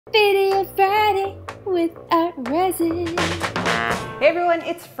Video Friday with ArtResin. Hey everyone,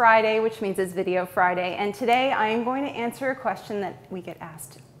 it's Friday, which means it's Video Friday, and today I am going to answer a question that we get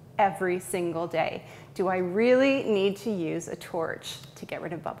asked every single day. Do I really need to use a torch to get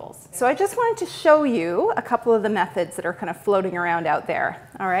rid of bubbles? So I just wanted to show you a couple of the methods that are kind of floating around out there.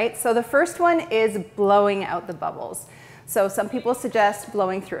 All right, so the first one is blowing out the bubbles. So some people suggest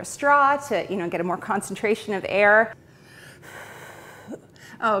blowing through a straw to, get a more concentration of air.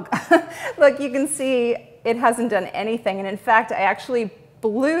 Oh, look, you can see it hasn't done anything. And in fact, I actually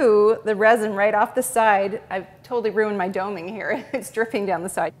blew the resin right off the side. I've totally ruined my doming here. It's dripping down the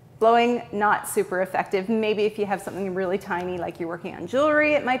side. Blowing, not super effective. Maybe if you have something really tiny, like you're working on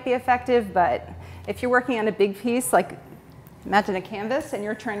jewelry, it might be effective. But if you're working on a big piece, like imagine a canvas, and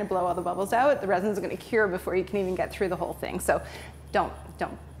you're trying to blow all the bubbles out, the resin's going to cure before you can even get through the whole thing. So don't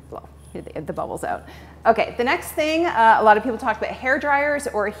blow the bubbles out. Okay, the next thing, a lot of people talk about hair dryers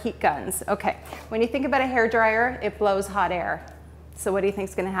or heat guns. Okay, when you think about a hair dryer, it blows hot air. So what do you think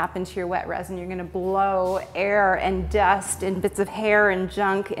is going to happen to your wet resin? You're going to blow air and dust and bits of hair and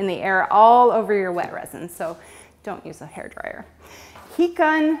junk in the air all over your wet resin. So don't use a hair dryer. Heat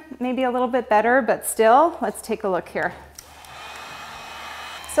gun, maybe a little bit better, but still, let's take a look here.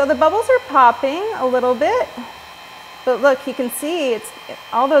 So the bubbles are popping a little bit. But look, you can see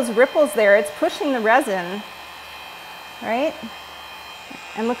all those ripples there. It's pushing the resin, right?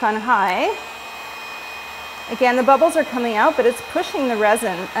 And look on high. Again, the bubbles are coming out, but it's pushing the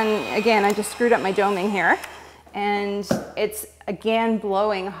resin. And again, I just screwed up my doming here. And it's, again,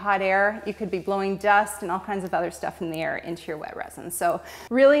 blowing hot air. You could be blowing dust and all kinds of other stuff in the air into your wet resin. So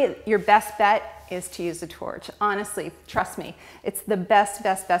really, your best bet is to use a torch. Honestly, trust me, it's the best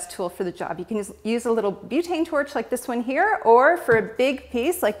tool for the job. You can use a little butane torch like this one here, or for a big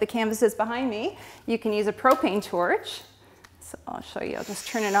piece like the canvas is behind me, you can use a propane torch. So I'll show you, I'll just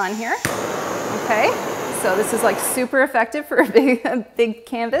turn it on here. Okay, so this is like super effective for a big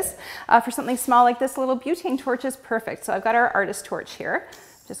canvas. For something small like this, a little butane torch is perfect. So I've got our artist torch here.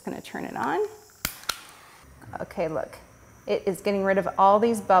 I'm just gonna turn it on. Okay, look. It is getting rid of all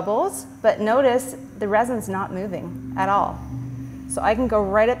these bubbles, but notice the resin's not moving at all. So I can go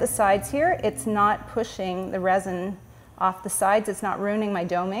right at the sides here. It's not pushing the resin off the sides. It's not ruining my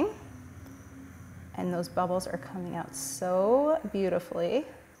doming. And those bubbles are coming out so beautifully.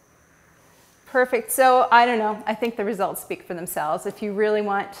 Perfect. So I don't know. I think the results speak for themselves. If you really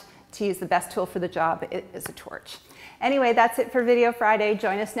want to use the best tool for the job, it is a torch. Anyway, that's it for Video Friday.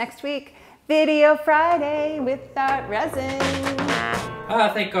 Join us next week. Video Friday with ArtResin.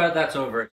 Thank God that's over.